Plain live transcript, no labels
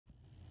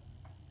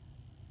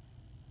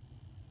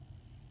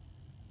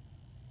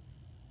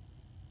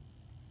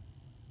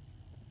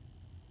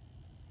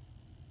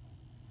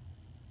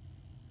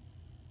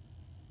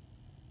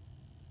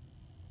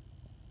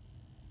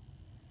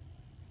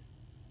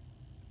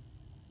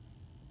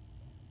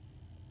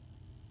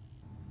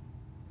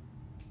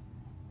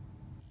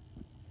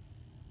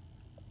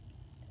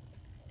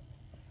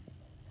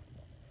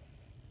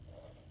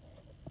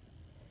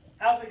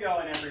How's it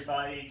going,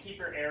 everybody?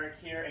 Keeper Eric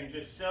here, and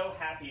just so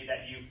happy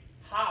that you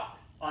hopped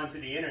onto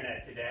the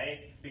internet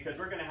today because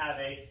we're going to have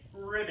a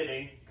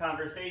riveting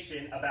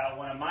conversation about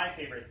one of my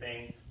favorite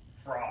things,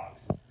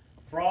 frogs.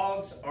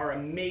 Frogs are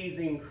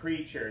amazing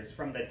creatures,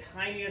 from the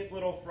tiniest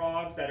little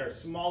frogs that are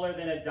smaller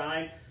than a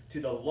dime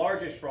to the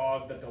largest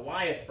frog, the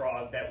Goliath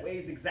frog, that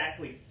weighs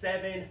exactly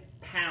 7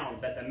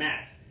 pounds at the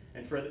max.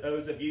 And for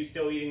those of you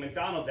still eating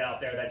McDonald's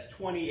out there, that's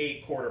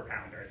 28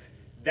 quarter-pounders.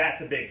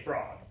 That's a big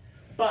frog.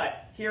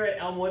 But here at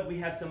Elmwood, we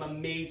have some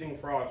amazing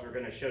frogs we're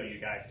going to show you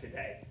guys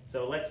today.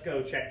 So let's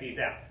go check these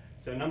out.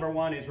 So number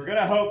one is we're going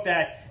to hope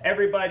that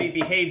everybody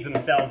behaves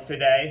themselves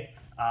today.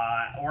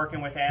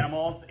 Working with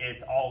animals,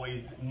 it's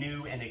always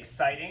new and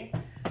exciting.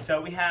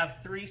 So we have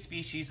 3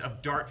 species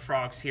of dart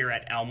frogs here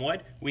at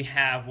Elmwood. We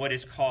have what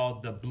is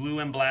called the blue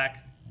and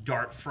black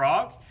dart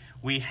frog.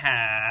 We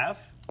have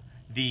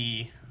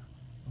the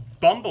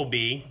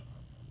bumblebee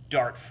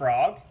dart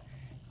frog.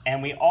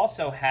 And we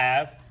also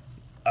have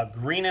a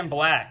green and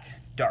black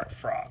dart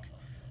frog.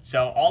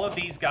 So all of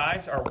these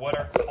guys are what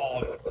are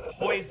called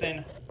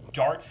poison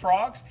dart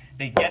frogs.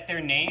 They get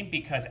their name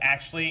because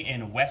actually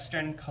in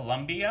Western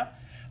Colombia,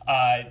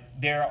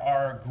 there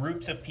are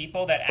groups of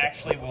people that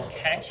actually will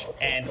catch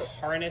and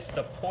harness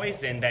the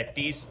poison that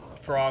these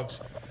frogs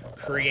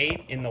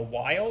create in the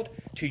wild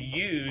to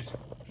use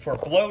for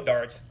blow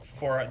darts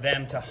for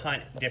them to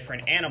hunt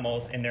different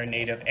animals in their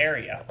native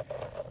area.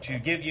 To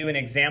give you an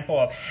example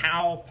of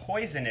how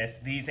poisonous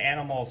these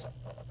animals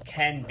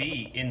can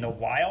be in the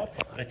wild,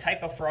 the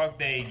type of frog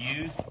they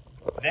use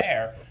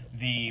there,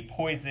 the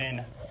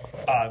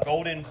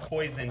golden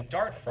poison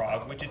dart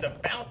frog, which is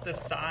about the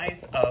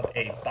size of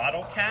a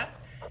bottle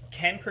cap,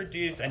 can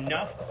produce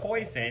enough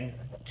poison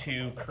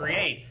to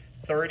create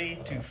 30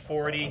 to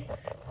 40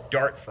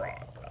 darts.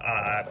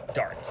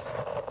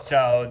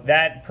 So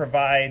that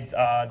provides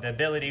the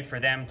ability for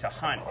them to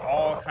hunt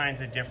all kinds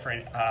of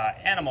different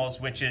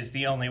animals, which is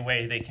the only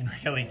way they can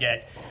really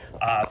get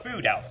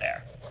food out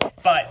there.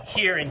 But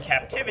here in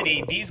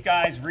captivity, these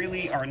guys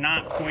really are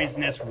not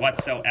poisonous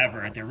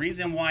whatsoever. The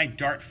reason why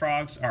dart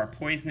frogs are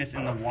poisonous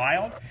in the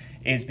wild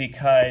is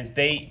because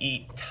they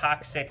eat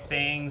toxic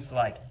things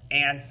like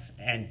ants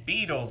and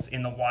beetles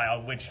in the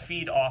wild, which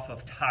feed off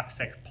of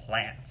toxic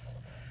plants.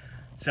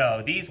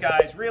 So these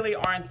guys really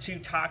aren't too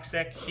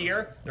toxic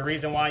here. The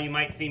reason why you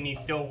might see me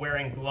still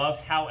wearing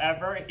gloves,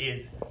 however,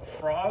 is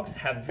frogs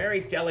have very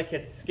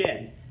delicate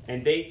skin,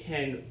 and they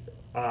can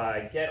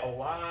get a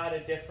lot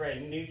of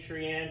different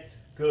nutrients,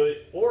 good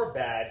or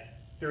bad,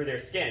 through their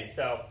skin.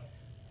 So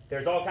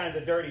there's all kinds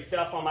of dirty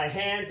stuff on my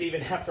hands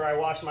even after I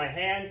wash my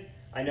hands.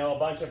 I know a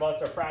bunch of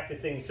us are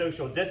practicing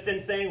social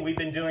distancing. We've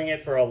been doing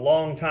it for a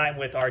long time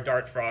with our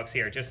dart frogs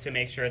here, just to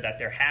make sure that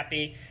they're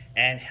happy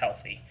and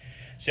healthy.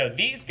 So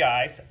these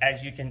guys,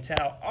 as you can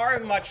tell, are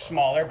much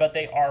smaller, but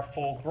they are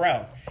full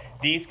grown.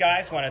 These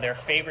guys, one of their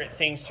favorite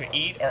things to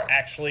eat are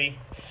actually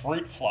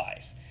fruit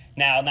flies.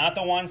 Now, not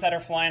the ones that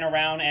are flying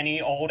around any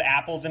old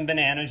apples and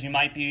bananas you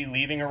might be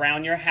leaving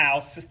around your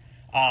house,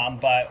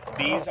 but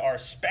these are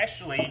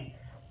specially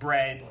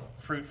bred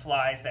fruit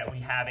flies that we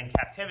have in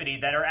captivity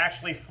that are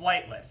actually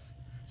flightless.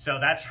 So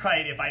that's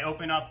right, if I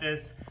open up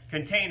this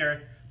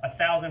container,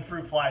 1,000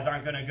 fruit flies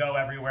aren't going to go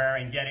everywhere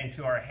and get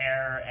into our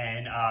hair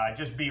and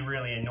just be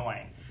really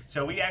annoying.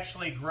 So we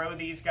actually grow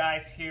these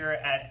guys here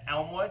at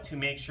Elmwood to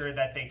make sure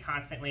that they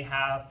constantly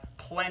have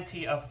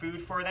plenty of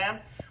food for them.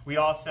 We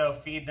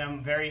also feed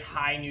them very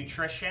high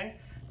nutrition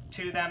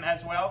to them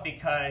as well,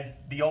 because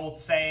the old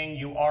saying,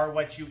 you are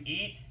what you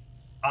eat,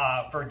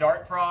 for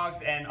dart frogs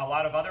and a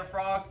lot of other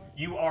frogs,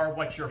 you are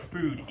what your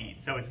food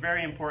eats. So it's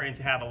very important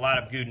to have a lot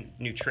of good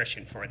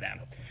nutrition for them.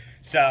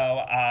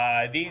 So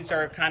these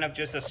are kind of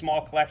just a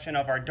small collection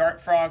of our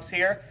dart frogs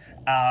here.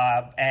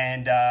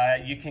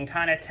 You can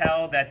kind of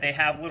tell that they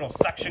have little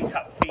suction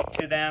cup feet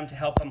to them to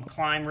help them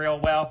climb real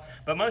well.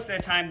 But most of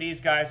the time,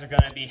 these guys are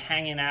going to be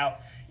hanging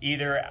out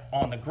either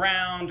on the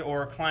ground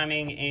or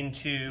climbing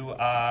into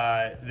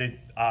the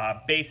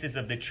bases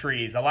of the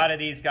trees. A lot of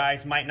these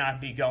guys might not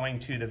be going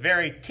to the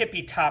very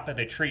tippy top of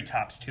the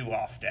treetops too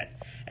often.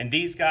 And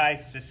these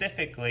guys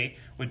specifically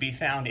would be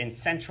found in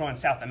Central and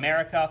South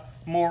America,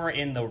 more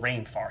in the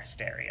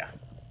rainforest area.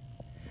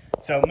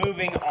 So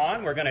moving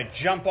on, we're going to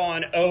jump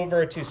on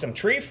over to some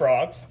tree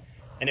frogs.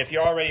 And if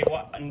you're already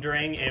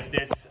wondering if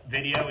this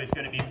video is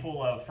going to be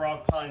full of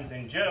frog puns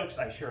and jokes,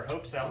 I sure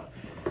hope so.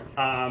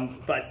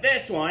 But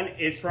this one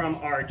is from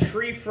our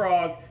tree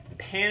frog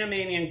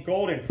Panamanian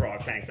golden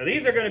frog tank. So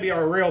these are going to be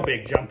our real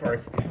big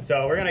jumpers.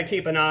 So we're going to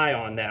keep an eye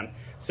on them.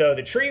 So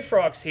the tree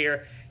frogs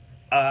here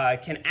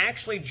can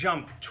actually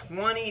jump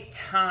 20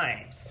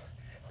 times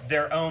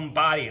their own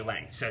body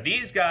length. So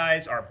these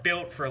guys are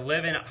built for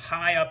living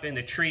high up in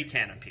the tree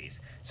canopies.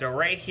 So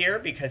right here,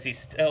 because he's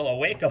still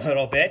awake a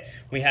little bit,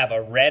 we have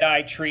a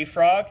red-eyed tree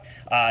frog.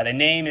 The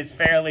name is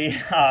fairly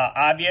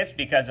obvious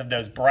because of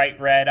those bright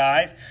red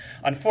eyes.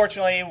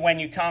 Unfortunately, when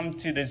you come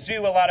to the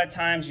zoo, a lot of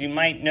times you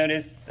might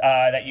notice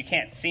that you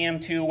can't see them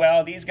too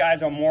well. These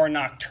guys are more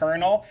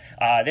nocturnal.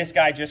 This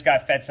guy just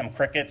got fed some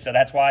crickets, so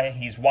that's why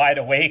he's wide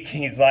awake.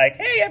 He's like,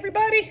 hey,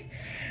 everybody.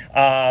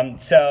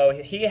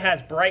 So he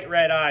has bright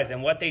red eyes,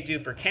 and what they do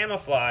for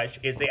camouflage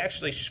is they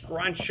actually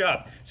scrunch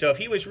up. So if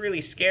he was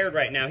really scared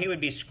right now, he would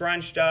be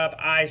scrunched up,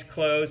 eyes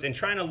closed, and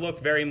trying to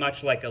look very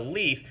much like a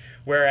leaf,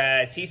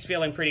 whereas he's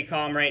feeling pretty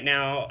calm right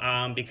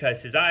now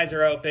because his eyes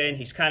are open.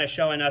 He's kind of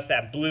showing us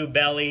that blue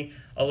belly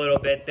a little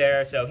bit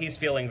there, so he's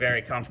feeling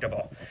very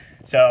comfortable.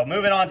 So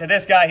moving on to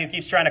this guy who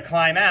keeps trying to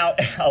climb out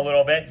a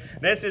little bit.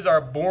 This is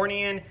our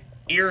Bornean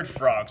eared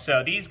frog.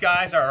 So these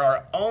guys are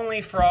our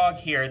only frog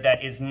here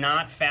that is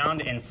not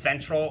found in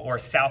Central or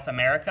South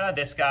America.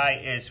 This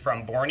guy is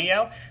from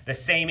Borneo, the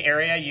same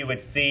area you would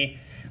see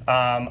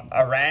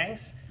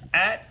orangs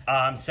at.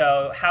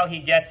 So how he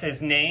gets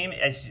his name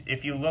is,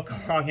 if you look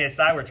along his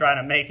side, we're trying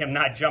to make him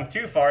not jump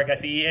too far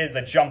because he is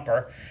a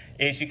jumper,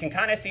 is you can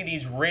kind of see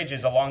these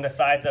ridges along the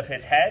sides of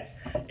his heads.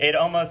 It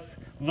almost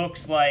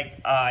looks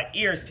like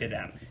ears to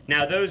them.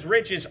 Now those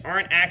ridges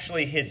aren't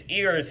actually his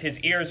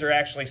ears are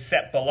actually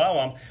set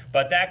below him,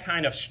 but that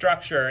kind of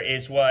structure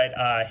is what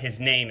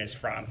his name is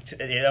from.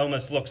 It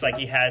almost looks like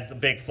he has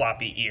big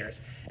floppy ears.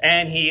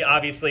 And he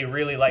obviously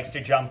really likes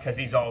to jump because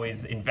he's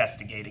always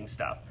investigating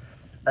stuff.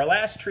 Our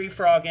last tree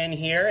frog in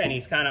here, and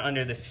he's kind of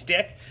under the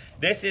stick,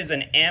 this is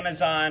an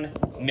Amazon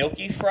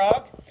milky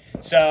frog.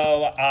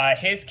 So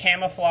his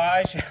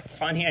camouflage,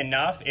 funny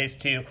enough, is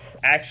to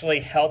actually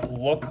help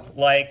look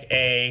like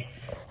a...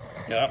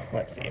 No,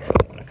 let's see if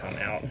it's going to come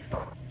out.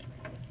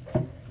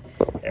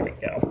 There we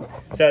go.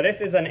 So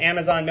this is an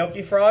Amazon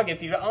milky frog.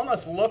 If you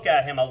almost look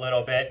at him a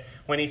little bit,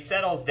 when he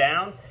settles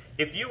down,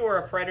 if you were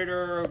a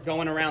predator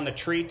going around the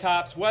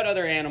treetops, what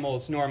other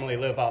animals normally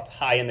live up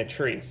high in the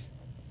trees?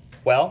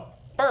 Well,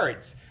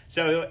 birds.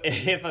 So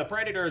if a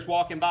predator is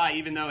walking by,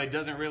 even though it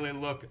doesn't really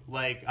look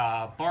like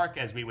bark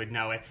as we would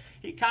know it,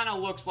 he kind of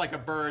looks like a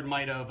bird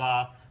might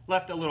have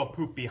left a little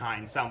poop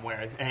behind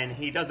somewhere, and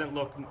he doesn't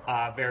look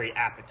very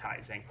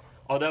appetizing.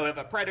 Although if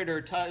a predator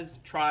does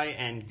try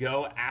and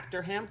go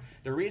after him,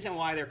 the reason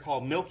why they're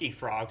called milky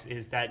frogs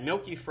is that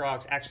milky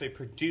frogs actually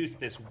produce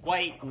this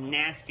white,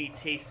 nasty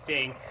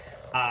tasting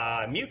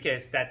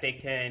mucus that they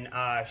can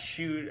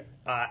shoot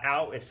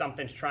out if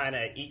something's trying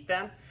to eat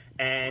them.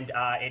 And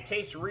it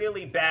tastes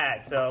really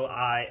bad, so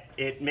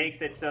it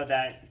makes it so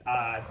that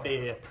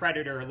the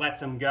predator lets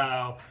them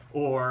go,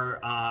 or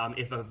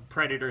if a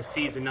predator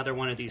sees another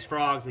one of these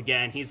frogs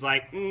again, he's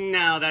like,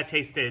 no, that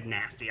tasted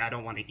nasty. I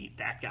don't want to eat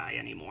that guy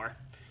anymore.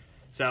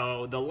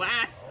 So the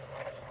last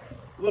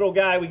little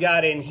guy we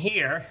got in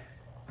here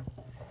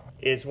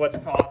is what's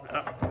called,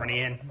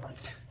 Bornean.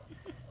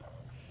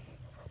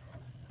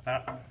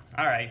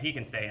 All right, he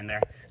can stay in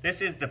there. This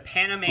is the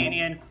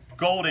Panamanian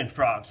golden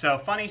frog. So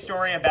funny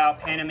story about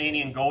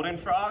Panamanian golden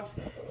frogs,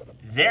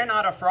 they're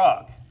not a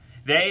frog.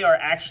 They are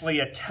actually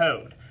a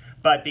toad.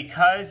 But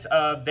because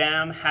of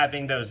them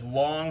having those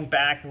long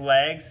back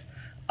legs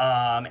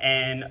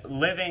and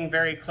living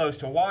very close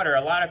to water,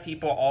 a lot of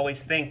people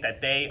always think that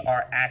they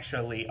are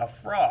actually a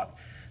frog.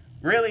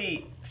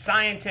 Really,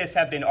 scientists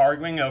have been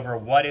arguing over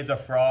what is a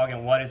frog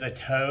and what is a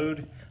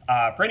toad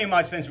pretty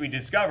much since we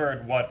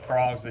discovered what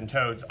frogs and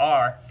toads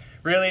are.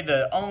 Really,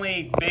 the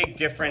only big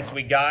difference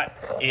we got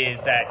is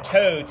that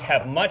toads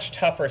have much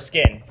tougher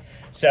skin.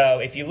 So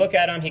if you look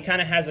at him, he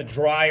kind of has a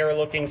drier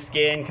looking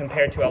skin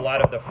compared to a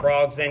lot of the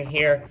frogs in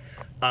here,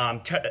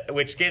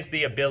 which gives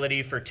the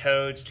ability for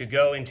toads to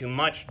go into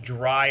much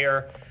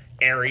drier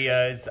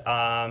areas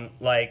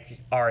like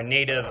our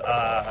native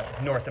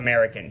North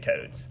American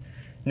toads.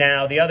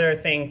 Now, the other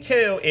thing,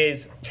 too,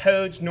 is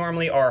toads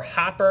normally are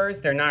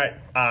hoppers. They're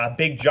not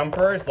big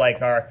jumpers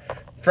like our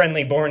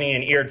friendly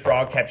Bornean eared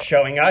frog kept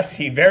showing us.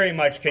 He very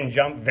much can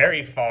jump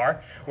very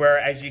far, where,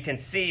 as you can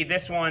see,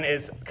 this one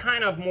is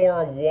kind of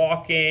more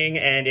walking,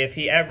 and if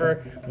he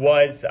ever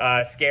was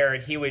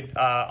scared, he would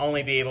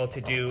only be able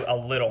to do a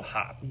little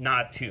hop,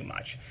 not too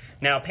much.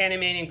 Now,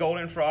 Panamanian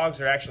golden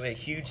frogs are actually a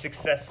huge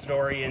success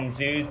story in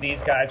zoos.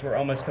 These guys were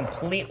almost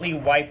completely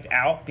wiped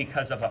out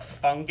because of a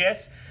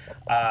fungus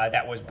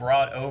that was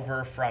brought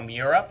over from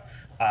Europe.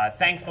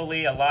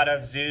 Thankfully, a lot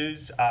of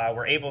zoos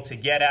were able to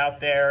get out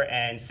there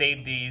and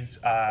save these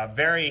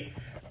very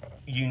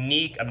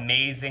unique,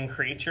 amazing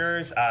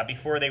creatures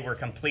before they were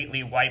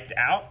completely wiped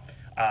out.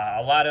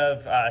 A lot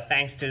of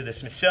thanks to the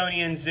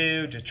Smithsonian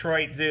Zoo,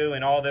 Detroit Zoo,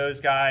 and all those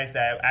guys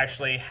that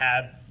actually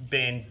have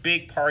been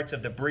big parts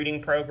of the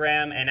breeding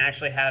program and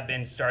actually have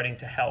been starting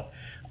to help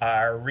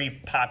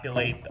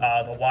repopulate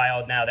the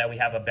wild now that we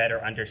have a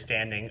better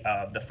understanding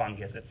of the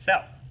fungus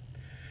itself.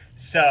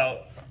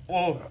 So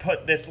we'll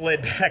put this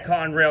lid back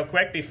on real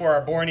quick before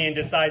our Bornean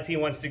decides he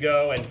wants to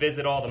go and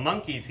visit all the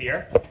monkeys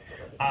here.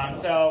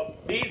 So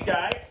these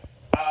guys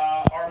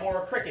are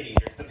more cricket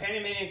eaters. The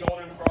Panamanian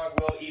golden frog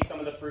will eat some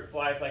of the fruit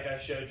flies like I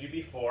showed you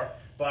before,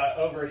 but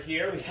over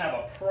here we have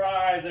a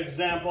prize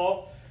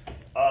example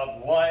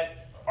of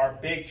what our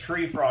big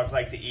tree frogs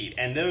like to eat,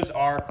 and those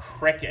are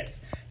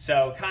crickets.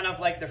 So kind of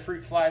like the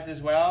fruit flies as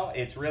well,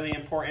 it's really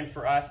important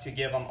for us to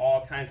give them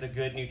all kinds of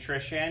good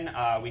nutrition.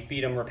 We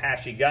feed them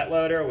Repashy gut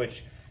loader,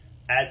 which,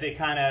 as it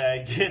kind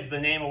of gives the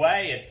name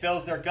away, it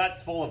fills their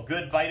guts full of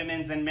good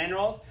vitamins and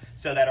minerals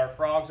so that our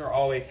frogs are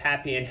always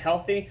happy and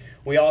healthy.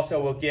 We also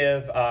will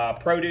give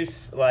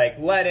produce like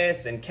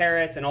lettuce and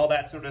carrots and all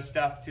that sort of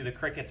stuff to the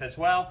crickets as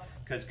well,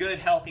 because good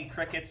healthy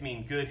crickets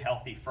mean good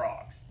healthy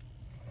frogs.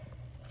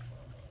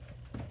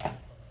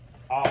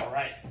 All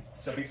right,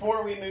 so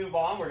before we move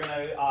on, we're going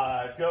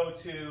to go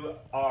to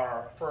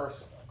our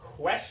first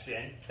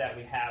question that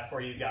we have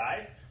for you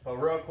guys. But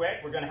real quick,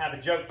 we're going to have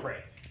a joke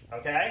break,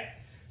 okay?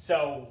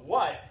 So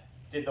what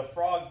did the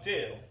frog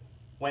do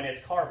when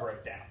his car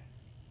broke down?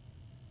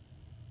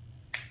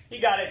 He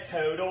got it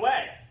towed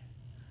away.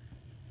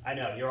 I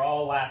know, you're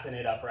all laughing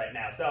it up right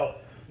now. So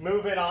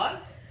moving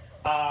on,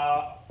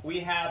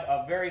 we have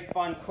a very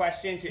fun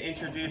question to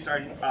introduce our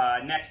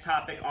next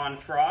topic on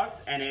frogs,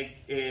 and it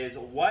is,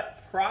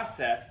 what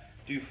process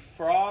do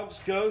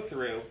frogs go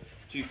through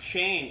to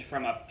change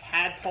from a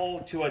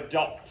tadpole to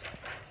adult?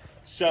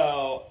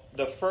 So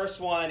the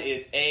first one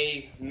is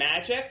A,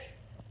 magic,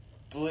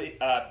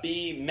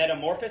 B,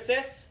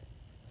 metamorphosis,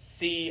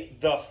 C,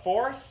 the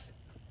force,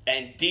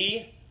 and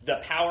D, the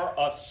power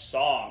of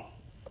song.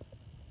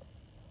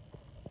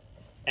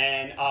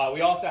 And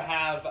we also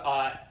have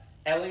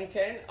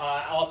Ellington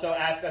also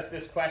asked us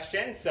this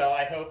question, so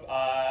I hope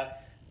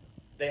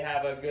they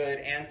have a good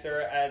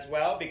answer as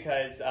well,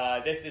 because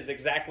this is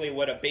exactly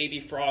what a baby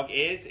frog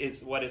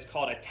is what is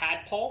called a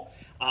tadpole.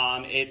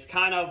 It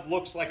kind of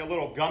looks like a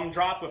little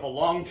gumdrop with a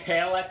long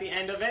tail at the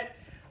end of it,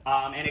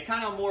 and it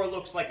kind of more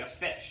looks like a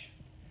fish.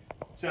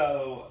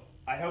 So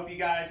I hope you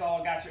guys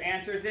all got your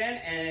answers in,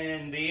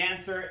 and the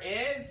answer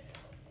is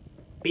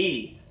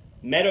B,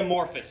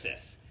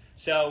 metamorphosis.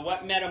 So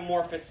what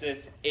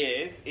metamorphosis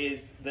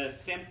is the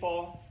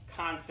simple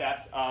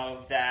concept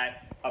of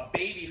that a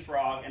baby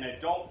frog and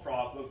adult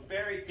frog look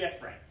very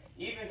different.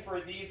 Even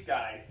for these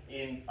guys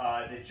in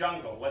the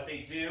jungle, what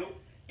they do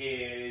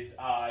is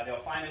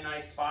they'll find a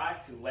nice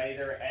spot to lay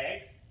their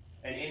eggs,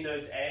 and in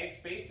those eggs,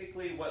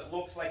 basically what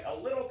looks like a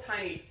little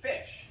tiny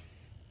fish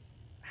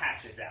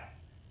hatches out.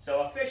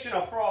 So a fish and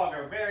a frog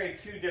are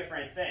two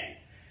different things.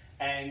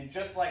 And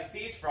just like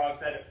these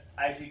frogs that,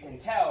 as you can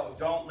tell,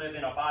 don't live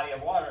in a body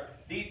of water,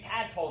 these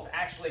tadpoles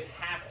actually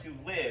have to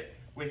live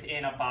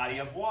within a body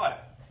of water.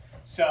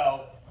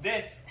 So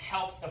this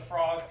helps the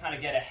frogs kind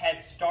of get a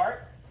head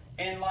start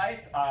in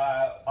life.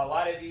 A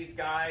lot of these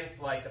guys,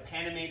 like the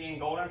Panamanian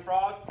golden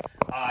frog,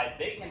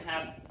 they can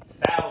have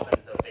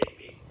thousands of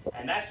babies.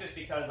 And that's just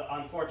because,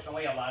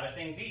 unfortunately, a lot of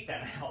things eat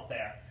them out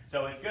there.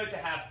 So it's good to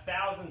have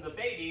thousands of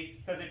babies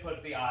because it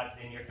puts the odds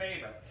in your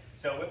favor.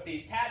 So with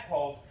these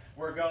tadpoles,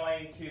 we're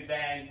going to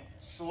then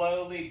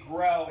slowly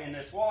grow in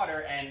this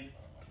water and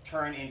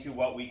turn into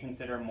what we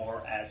consider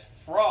more as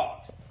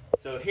frogs.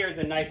 So here's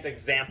a nice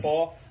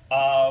example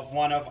of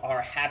one of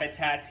our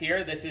habitats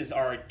here. This is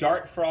our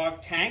dart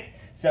frog tank.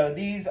 So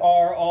these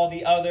are all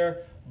the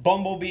other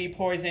bumblebee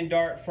poison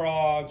dart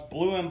frogs,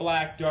 blue and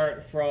black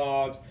dart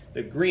frogs,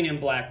 the green and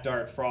black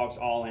dart frogs,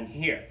 all in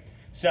here.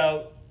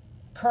 So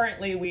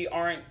currently we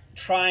aren't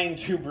trying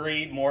to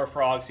breed more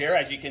frogs here.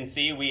 As you can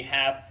see, we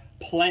have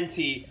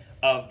plenty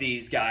of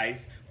these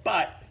guys,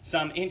 but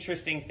some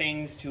interesting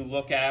things to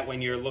look at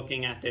when you're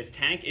looking at this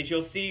tank is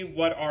you'll see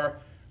what are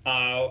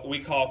we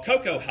call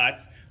cocoa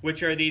huts,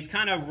 which are these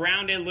kind of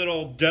rounded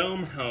little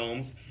dome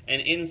homes,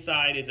 and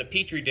inside is a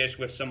petri dish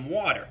with some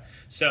water.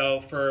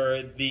 So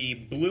for the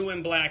blue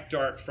and black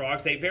dart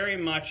frogs, they very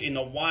much in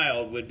the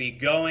wild would be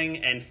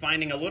going and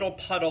finding a little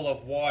puddle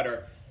of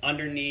water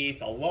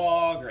underneath a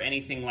log or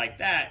anything like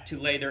that to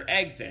lay their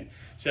eggs in.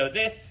 So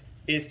this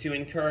is to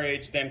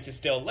encourage them to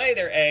still lay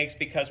their eggs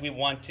because we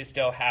want to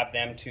still have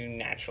them to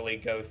naturally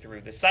go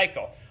through the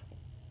cycle.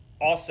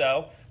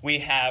 Also, we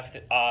have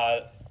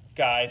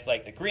guys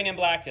like the green and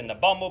black and the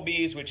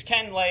bumblebees, which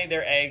can lay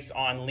their eggs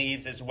on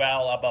leaves as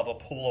well above a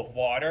pool of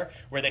water,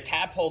 where the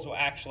tadpoles will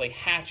actually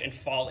hatch and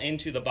fall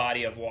into the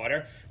body of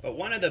water. But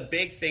one of the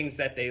big things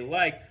that they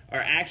like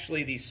are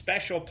actually these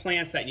special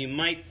plants that you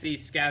might see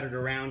scattered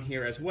around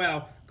here as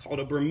well, called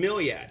a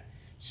bromeliad.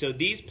 So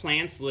these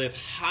plants live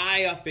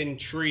high up in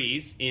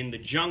trees in the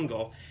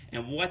jungle,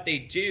 and what they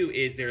do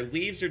is their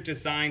leaves are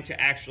designed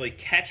to actually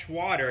catch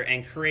water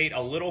and create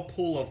a little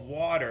pool of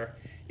water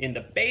in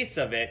the base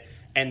of it,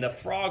 and the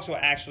frogs will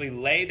actually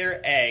lay their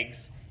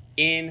eggs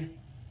in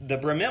the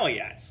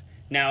bromeliads.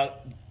 Now,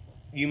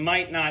 you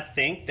might not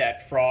think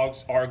that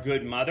frogs are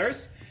good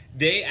mothers.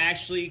 They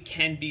actually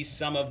can be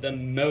some of the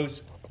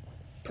most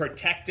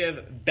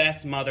protective,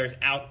 best mothers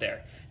out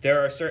there.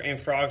 There are certain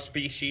frog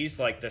species,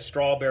 like the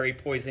strawberry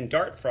poison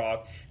dart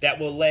frog, that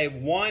will lay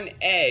one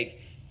egg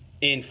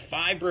in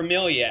 5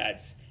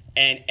 bromeliads,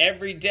 and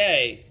every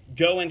day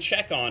go and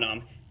check on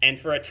them And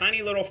for a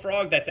tiny little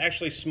frog that's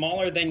actually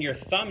smaller than your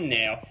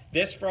thumbnail,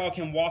 this frog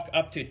can walk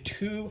up to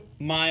 2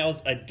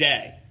 miles a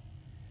day,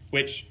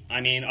 which,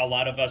 I mean, a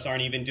lot of us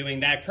aren't even doing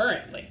that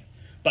currently.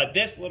 But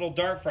this little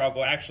dart frog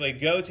will actually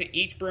go to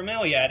each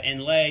bromeliad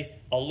and lay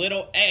a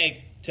little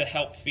egg to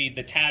help feed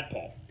the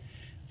tadpole.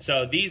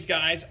 So these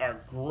guys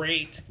are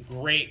great,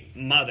 great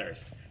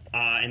mothers,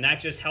 and that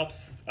just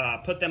helps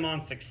put them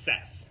on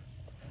success.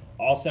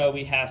 Also,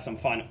 we have some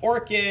fun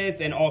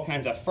orchids and all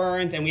kinds of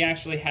ferns, and we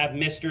actually have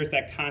misters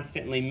that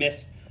constantly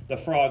mist the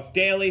frogs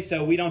daily,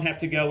 so we don't have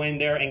to go in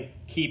there and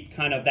keep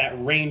kind of that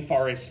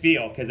rainforest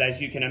feel, because as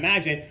you can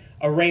imagine,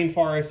 a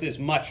rainforest is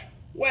much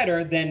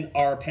wetter than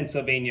our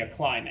Pennsylvania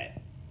climate.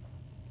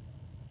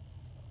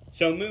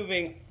 So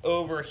moving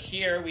over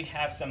here, we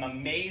have some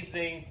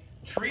amazing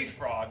tree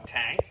frog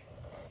tank.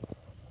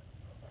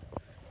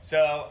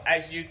 So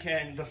as you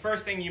can, the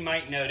first thing you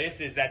might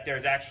notice is that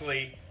there's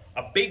actually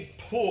a big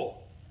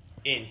pool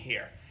in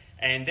here.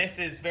 And this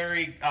is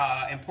very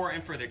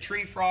important for the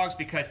tree frogs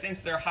because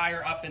since they're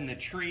higher up in the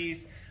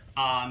trees,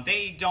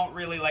 they don't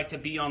really like to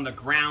be on the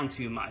ground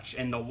too much.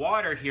 And the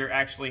water here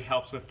actually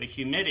helps with the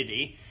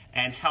humidity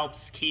and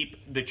helps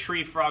keep the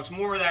tree frogs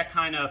more of that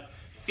kind of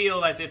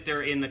feel as if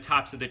they're in the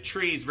tops of the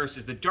trees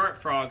versus the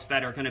dart frogs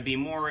that are going to be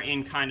more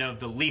in kind of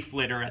the leaf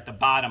litter at the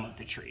bottom of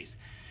the trees.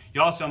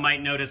 You also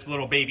might notice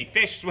little baby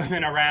fish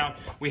swimming around.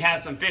 We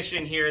have some fish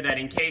in here that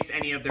in case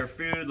any of their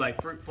food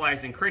like fruit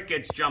flies and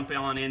crickets jump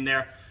on in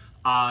there,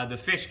 the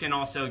fish can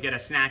also get a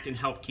snack and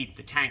help keep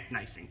the tank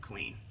nice and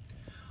clean.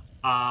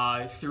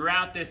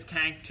 Throughout this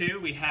tank too,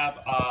 we have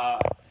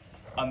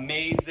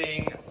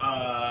amazing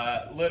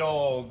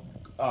little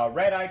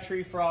red-eye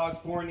tree frogs,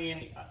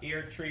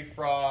 horny-eared tree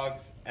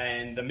frogs,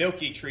 and the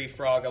milky tree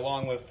frog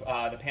along with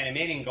the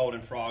Panamanian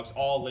golden frogs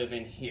all live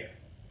in here.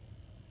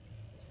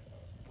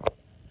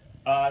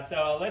 So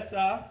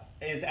Alyssa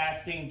is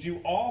asking, do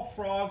all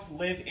frogs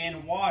live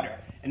in water?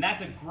 And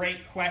that's a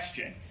great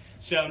question.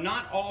 So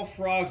not all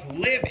frogs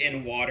live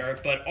in water,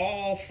 but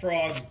all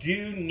frogs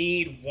do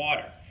need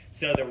water.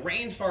 So the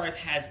rainforest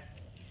has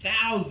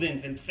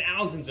thousands and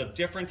thousands of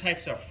different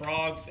types of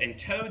frogs and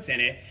toads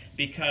in it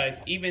because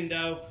even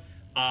though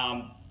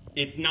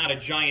it's not a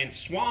giant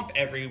swamp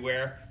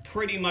everywhere,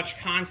 pretty much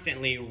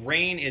constantly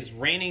rain is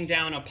raining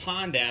down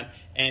upon them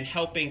and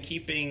helping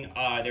keeping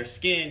their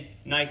skin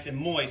nice and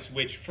moist,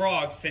 which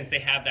frogs, since they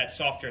have that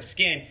softer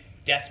skin,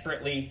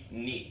 desperately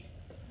need.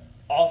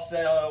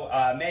 Also,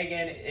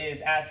 Megan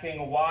is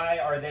asking, why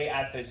are they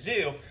at the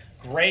zoo?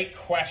 Great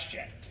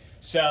question.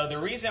 So the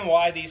reason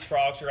why these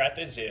frogs are at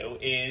the zoo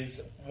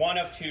is one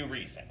of two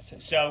reasons.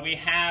 So we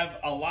have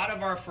a lot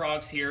of our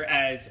frogs here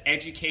as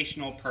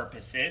educational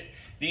purposes.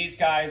 These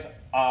guys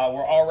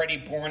were already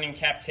born in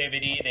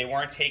captivity. They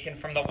weren't taken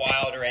from the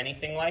wild or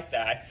anything like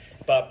that,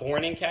 but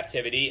born in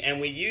captivity. And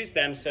we use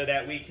them so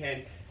that we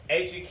can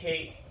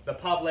educate the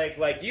public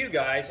like you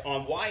guys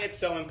on why it's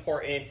so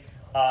important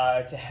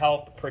to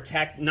help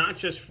protect not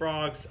just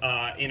frogs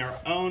in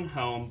our own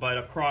home, but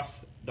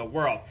across the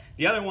world.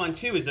 The other one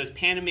too is those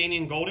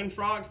Panamanian golden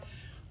frogs.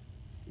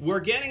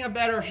 We're getting a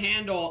better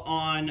handle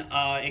on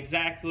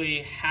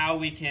exactly how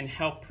we can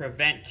help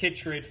prevent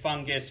chytrid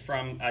fungus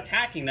from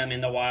attacking them in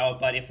the wild,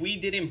 but if we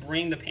didn't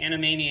bring the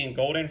Panamanian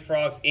golden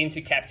frogs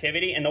into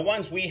captivity, and the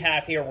ones we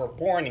have here were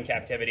born in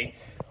captivity,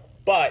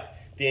 but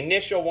the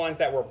initial ones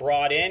that were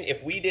brought in,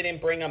 if we didn't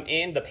bring them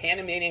in, the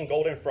Panamanian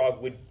golden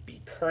frog would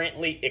be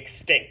currently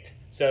extinct.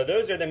 So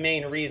those are the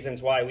main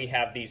reasons why we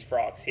have these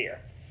frogs here.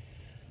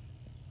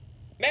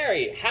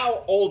 Mary,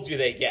 how old do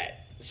they get?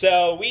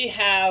 So we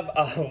have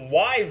a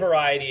wide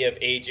variety of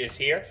ages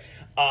here,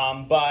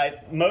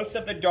 but most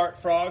of the dart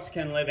frogs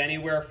can live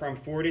anywhere from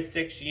 4 to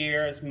 6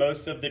 years.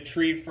 Most of the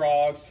tree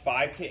frogs,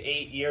 5 to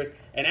 8 years.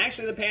 And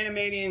actually the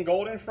Panamanian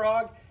golden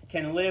frog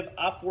can live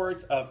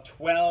upwards of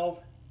 12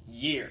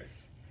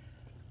 years.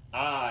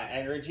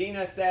 And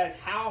Regina says,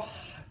 how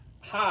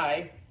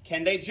high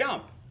can they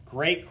jump?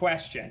 Great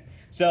question.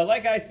 So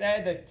like I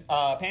said, the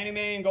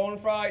Panamanian golden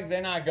frogs,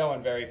 they're not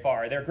going very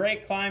far. They're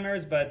great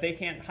climbers, but they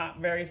can't hop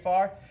very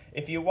far.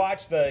 If you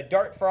watch, the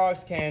dart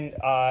frogs can,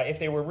 if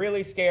they were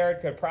really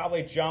scared, could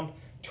probably jump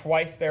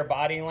twice their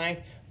body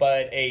length,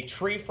 but a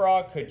tree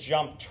frog could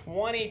jump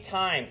 20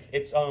 times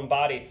its own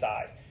body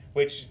size,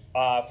 which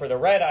for the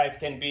red eyes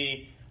can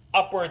be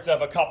upwards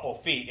of a couple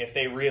feet if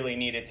they really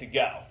needed to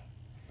go.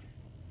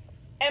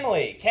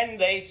 Emily, can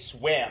they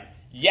swim?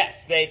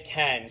 Yes, they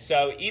can.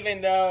 So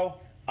even though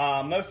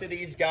most of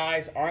these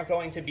guys aren't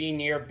going to be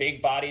near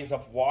big bodies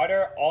of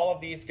water, all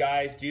of these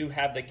guys do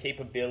have the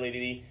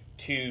capability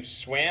to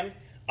swim.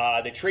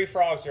 The tree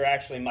frogs are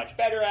actually much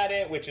better at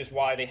it, which is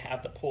why they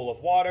have the pool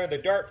of water. The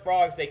dart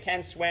frogs, they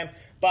can swim,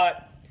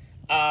 but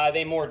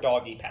they more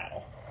doggy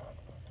paddle.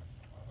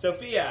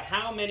 Sophia,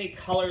 how many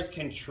colors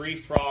can tree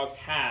frogs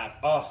have?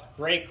 Oh,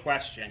 great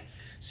question.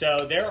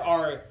 So there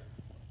are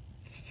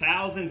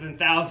thousands and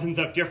thousands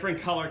of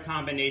different color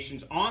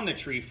combinations on the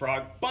tree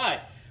frog,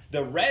 but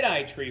the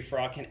red-eyed tree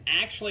frog can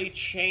actually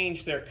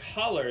change their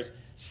colors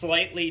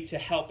slightly to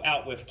help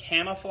out with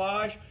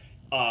camouflage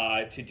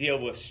to deal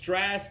with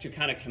stress, to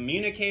kind of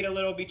communicate a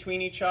little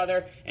between each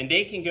other, and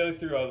they can go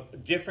through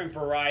different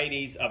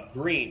varieties of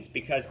greens,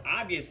 because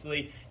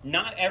obviously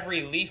not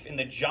every leaf in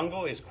the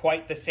jungle is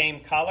quite the same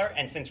color,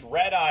 and since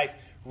red eyes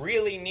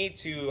really need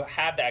to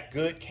have that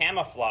good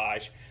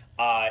camouflage,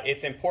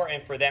 it's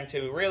important for them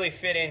to really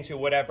fit into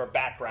whatever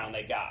background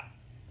they got.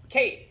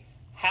 Kate,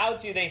 how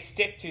do they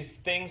stick to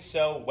things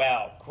so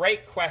well?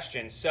 Great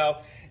question. So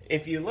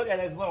if you look at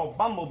this little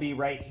bumblebee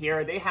right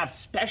here, they have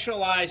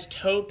specialized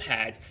toe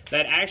pads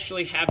that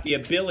actually have the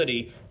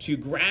ability to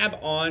grab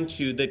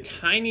onto the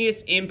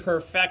tiniest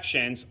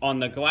imperfections on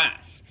the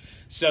glass.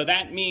 So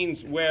that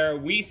means where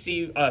we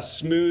see a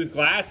smooth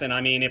glass, and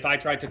I mean, if I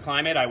tried to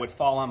climb it, I would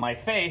fall on my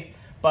face,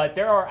 but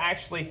there are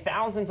actually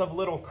thousands of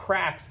little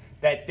cracks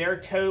that their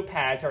toe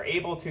pads are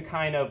able to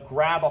kind of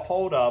grab a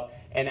hold of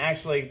and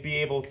actually be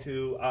able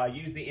to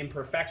use the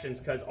imperfections,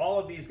 because all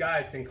of these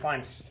guys can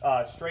climb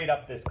straight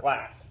up this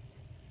glass.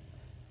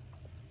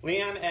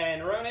 Liam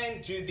and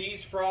Ronan, do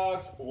these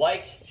frogs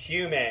like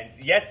humans?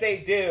 Yes, they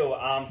do.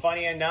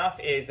 Funny enough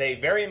is they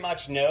very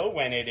much know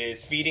when it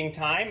is feeding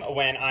time.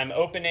 When I'm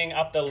opening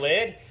up the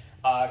lid,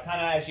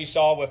 kind of as you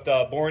saw with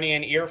the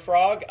Bornean ear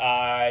frog,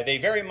 they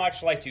very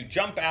much like to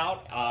jump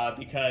out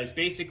because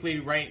basically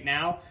right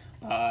now,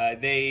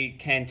 they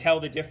can tell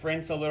the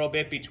difference a little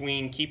bit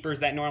between keepers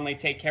that normally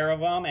take care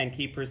of them and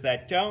keepers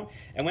that don't.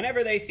 And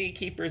whenever they see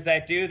keepers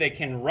that do, they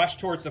can rush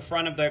towards the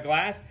front of their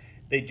glass.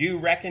 They do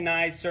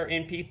recognize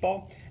certain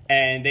people,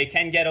 and they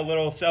can get a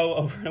little so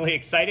overly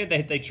excited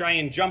that they try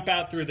and jump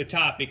out through the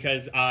top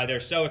because they're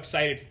so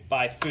excited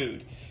by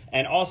food.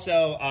 And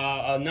also,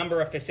 a number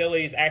of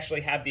facilities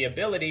actually have the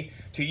ability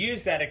to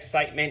use that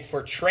excitement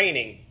for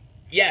training.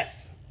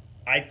 Yes,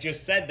 I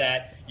just said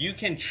that. You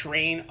can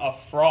train a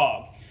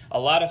frog. A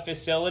lot of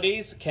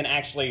facilities can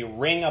actually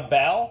ring a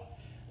bell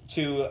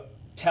to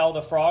tell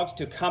the frogs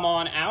to come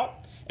on out.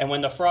 And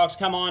when the frogs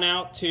come on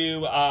out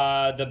to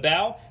the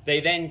bell,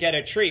 they then get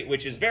a treat,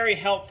 which is very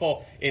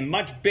helpful in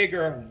much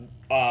bigger,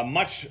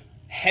 much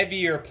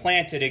heavier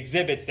planted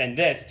exhibits than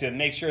this to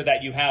make sure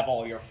that you have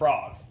all your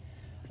frogs.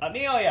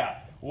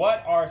 Amelia,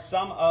 what are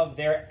some of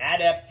their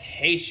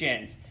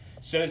adaptations?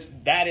 So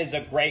that is a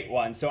great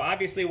one. So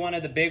obviously one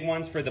of the big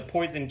ones for the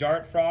poison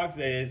dart frogs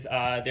is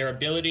their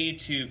ability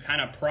to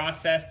kind of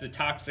process the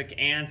toxic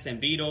ants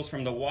and beetles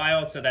from the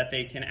wild so that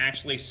they can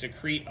actually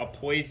secrete a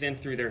poison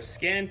through their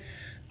skin.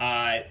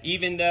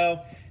 Even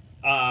though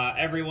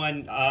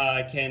everyone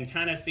can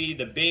kind of see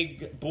the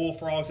big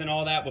bullfrogs and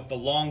all that with the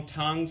long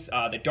tongues,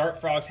 the dart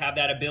frogs have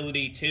that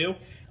ability too.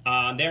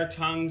 Their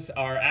tongues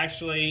are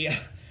actually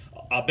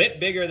a bit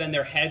bigger than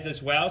their heads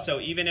as well.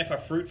 So even if a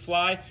fruit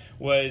fly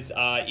was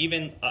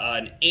even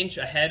an inch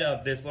ahead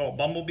of this little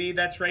bumblebee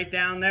that's right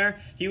down there,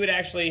 he would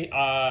actually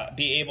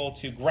be able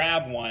to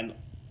grab one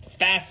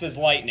fast as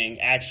lightning.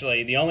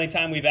 Actually, the only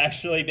time we've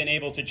actually been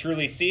able to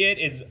truly see it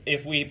is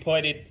if we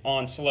put it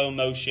on slow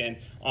motion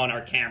on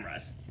our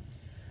cameras.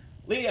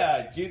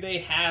 Leah, do they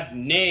have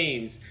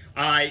names?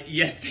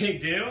 Yes, they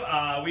do.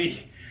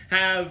 We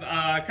have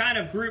kind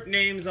of group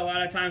names a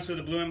lot of times for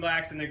the blue and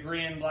blacks and the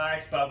green and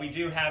blacks, but we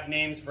do have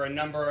names for a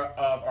number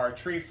of our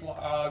tree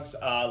frogs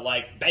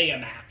like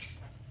Bayamax.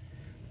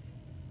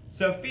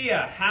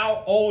 Sophia,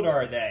 how old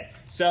are they?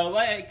 So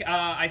like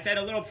I said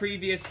a little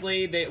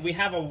previously, that we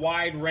have a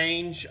wide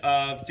range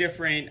of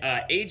different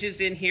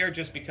ages in here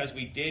just because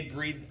we did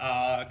breed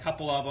a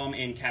couple of them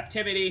in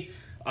captivity.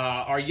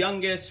 Our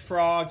youngest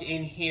frog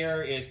in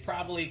here is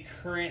probably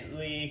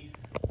currently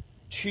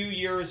 2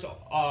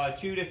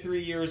 to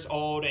 3 years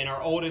old, and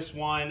our oldest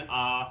one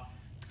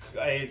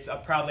is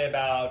probably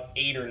about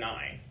 8 or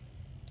 9.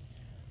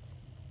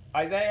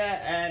 Isaiah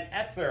and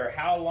Ether,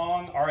 how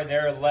long are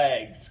their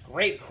legs?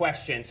 Great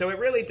question. So it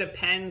really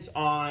depends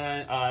on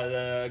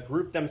the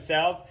group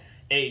themselves.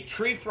 A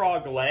tree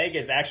frog leg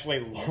is actually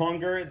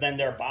longer than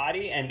their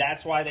body, and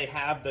that's why they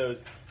have those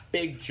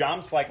big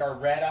jumps like our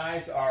red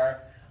eyes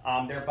are.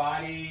 Their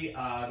body,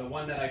 the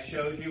one that I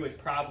showed you, is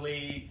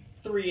probably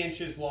 3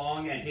 inches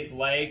long, and his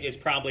leg is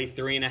probably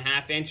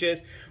 3.5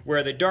 inches,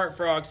 where the dart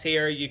frogs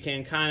here you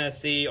can kind of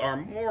see are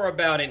more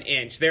about an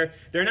inch. They're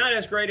not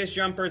as great as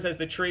jumpers as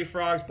the tree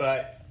frogs,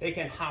 but they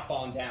can hop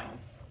on down.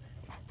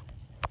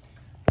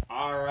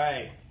 All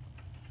right.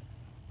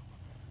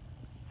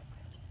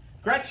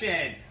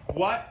 Gretchen,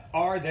 what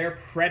are their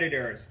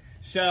predators?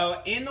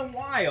 So in the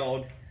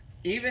wild,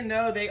 even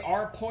though they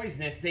are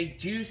poisonous, they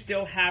do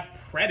still have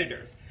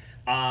predators.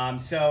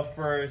 So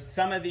for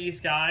some of these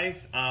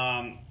guys,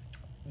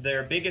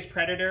 their biggest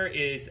predator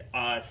is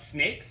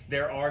snakes.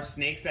 There are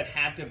snakes that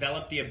have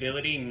developed the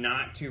ability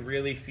not to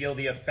really feel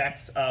the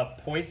effects of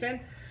poison.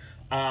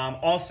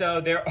 Also,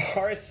 there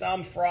are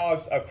some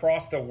frogs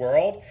across the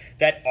world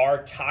that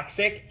are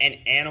toxic, and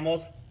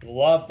animals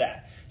love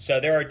that. So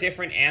there are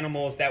different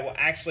animals that will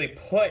actually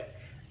put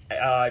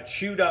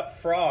chewed up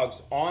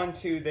frogs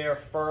onto their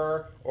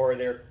fur or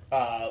their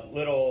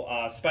little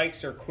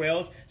spikes or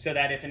quills, so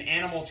that if an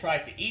animal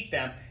tries to eat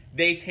them,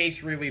 they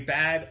taste really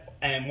bad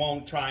and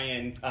won't try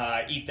and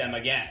eat them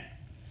again.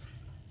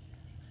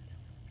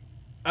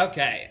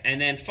 Okay,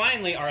 and then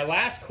finally, our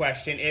last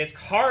question is,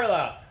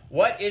 Carla,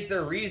 what is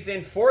the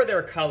reason for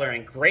their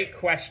coloring? Great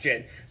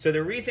question. So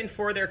the reason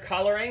for their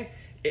coloring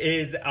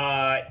is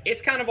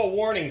it's kind of a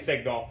warning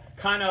signal,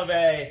 kind of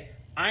a,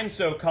 I'm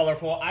so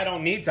colorful, I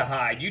don't need to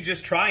hide. You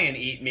just try and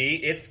eat me,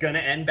 it's going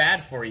to end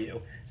bad for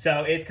you.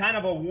 So it's kind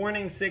of a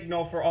warning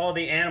signal for all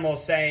the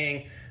animals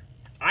saying,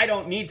 I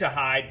don't need to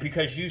hide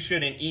because you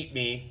shouldn't eat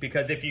me,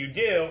 because if you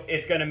do,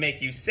 it's going to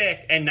make you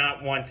sick and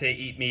not want to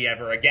eat me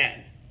ever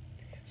again.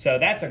 So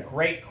that's a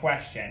great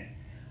question.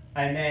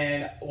 And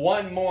then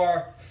one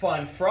more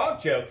fun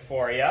frog joke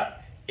for you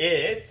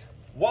is,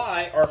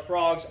 why are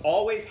frogs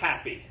always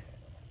happy?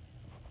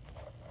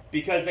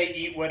 Because they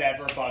eat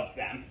whatever bugs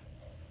them.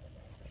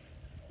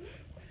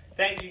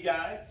 Thank you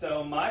guys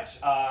so much.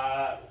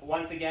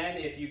 Once again,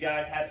 if you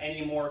guys have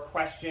any more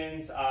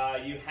questions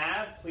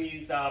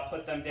please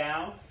put them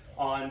down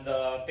on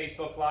the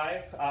Facebook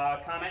Live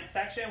comment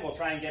section. We'll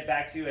try and get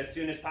back to you as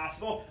soon as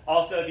possible.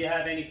 Also, if you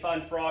have any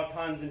fun frog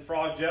puns and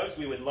frog jokes,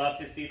 we would love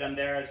to see them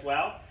there as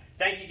well.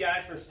 Thank you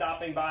guys for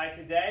stopping by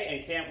today,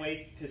 and can't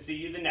wait to see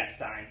you the next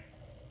time.